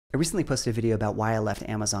I recently posted a video about why I left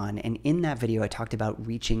Amazon, and in that video I talked about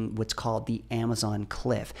reaching what's called the Amazon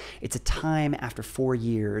cliff. It's a time after 4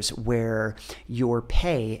 years where your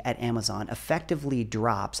pay at Amazon effectively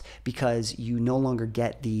drops because you no longer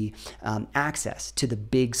get the access to the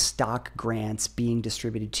big stock grants being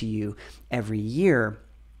distributed to you every year.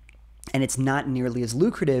 And it's not nearly as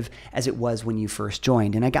lucrative as it was when you first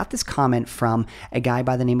joined. And I got this comment from a guy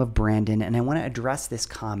by the name of Brandon, and I want to address this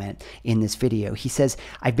comment in this video. He says,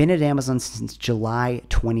 I've been at Amazon since July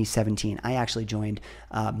 2017. I actually joined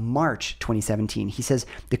March 2017. He says,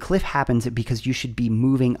 the cliff happens because you should be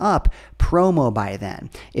moving up promo by then.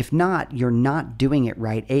 If not, you're not doing it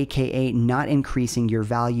right, aka not increasing your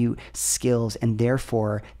value, skills, and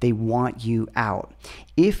therefore they want you out.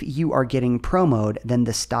 If you are getting promoted, then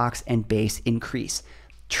the stocks and base increase.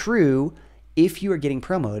 True, if you are getting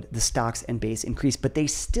promoted, the stocks and base increase, but they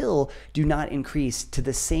still do not increase to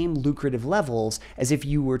the same lucrative levels as if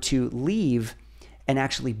you were to leave and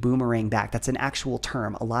actually boomerang back. That's an actual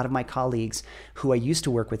term. A lot of my colleagues who I used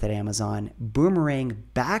to work with at Amazon boomerang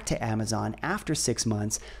back to Amazon after 6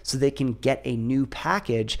 months so they can get a new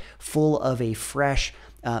package full of a fresh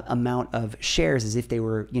amount of shares as if they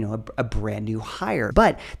were, a brand new hire.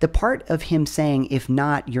 But the part of him saying, if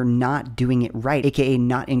not, you're not doing it right, aka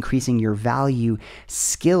not increasing your value,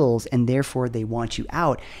 skills, and therefore they want you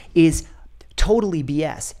out, is totally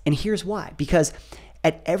BS. And here's why. Because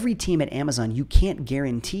at every team at Amazon, you can't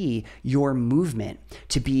guarantee your movement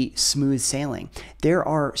to be smooth sailing. There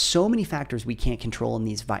are so many factors we can't control in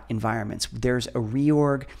these environments. There's a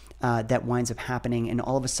reorg that winds up happening, and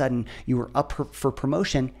all of a sudden you were up for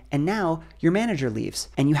promotion and now your manager leaves,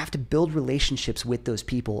 and you have to build relationships with those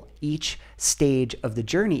people each stage of the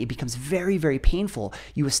journey. It becomes very, very painful.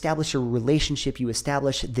 You establish a relationship, you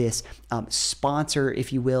establish this sponsor,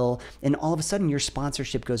 if you will, and all of a sudden your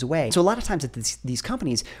sponsorship goes away. So a lot of times at these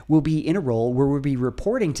companies, we'll be in a role where we'll be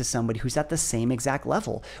reporting to somebody who's at the same exact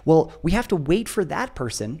level. Well, we have to wait for that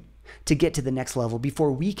person to get to the next level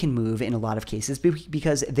before we can move in a lot of cases,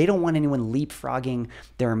 because they don't want anyone leapfrogging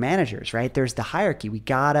their managers, right? There's the hierarchy. We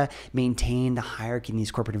gotta maintain the hierarchy in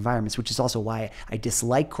these corporate environments, which is also why I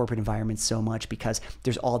dislike corporate environments so much, because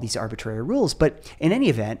there's all these arbitrary rules. But in any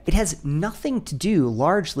event, it has nothing to do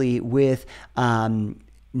largely with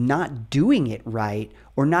not doing it right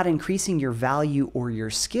or not increasing your value or your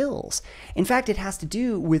skills. In fact, it has to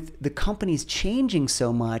do with the companies changing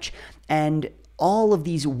so much and all of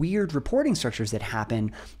these weird reporting structures that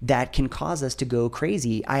happen that can cause us to go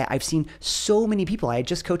crazy. I've seen so many people. I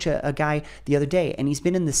just coached a guy the other day, and he's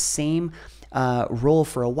been in the same role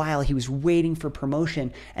for a while. He was waiting for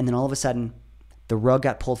promotion, and then all of a sudden, the rug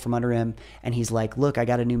got pulled from under him, and he's like, look, I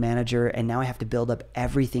got a new manager, and now I have to build up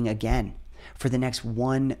everything again for the next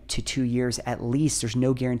 1 to 2 years at least. There's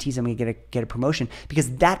no guarantees I'm going to get a promotion,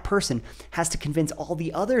 because that person has to convince all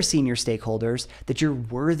the other senior stakeholders that you're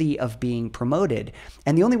worthy of being promoted.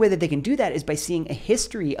 And the only way that they can do that is by seeing a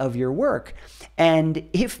history of your work. And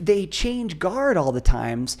if they change guard all the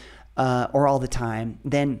times or all the time,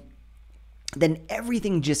 then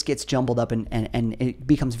everything just gets jumbled up and it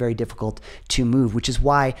becomes very difficult to move, which is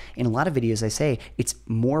why in a lot of videos I say it's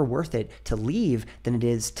more worth it to leave than it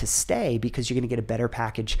is to stay, because you're going to get a better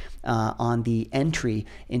package on the entry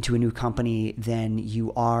into a new company than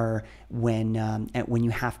you are when you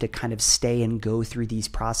have to kind of stay and go through these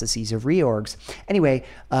processes of reorgs. Anyway,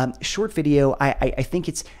 short video. I think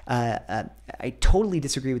it's I totally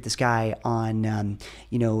disagree with this guy on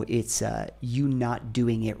it's you not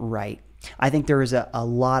doing it right. I think there is a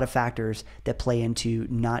lot of factors that play into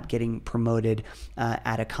not getting promoted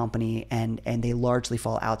at a company, and they largely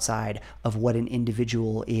fall outside of what an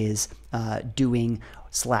individual is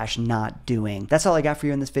doing/not doing. That's all I got for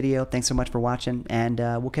you in this video. Thanks so much for watching, and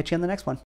we'll catch you on the next one.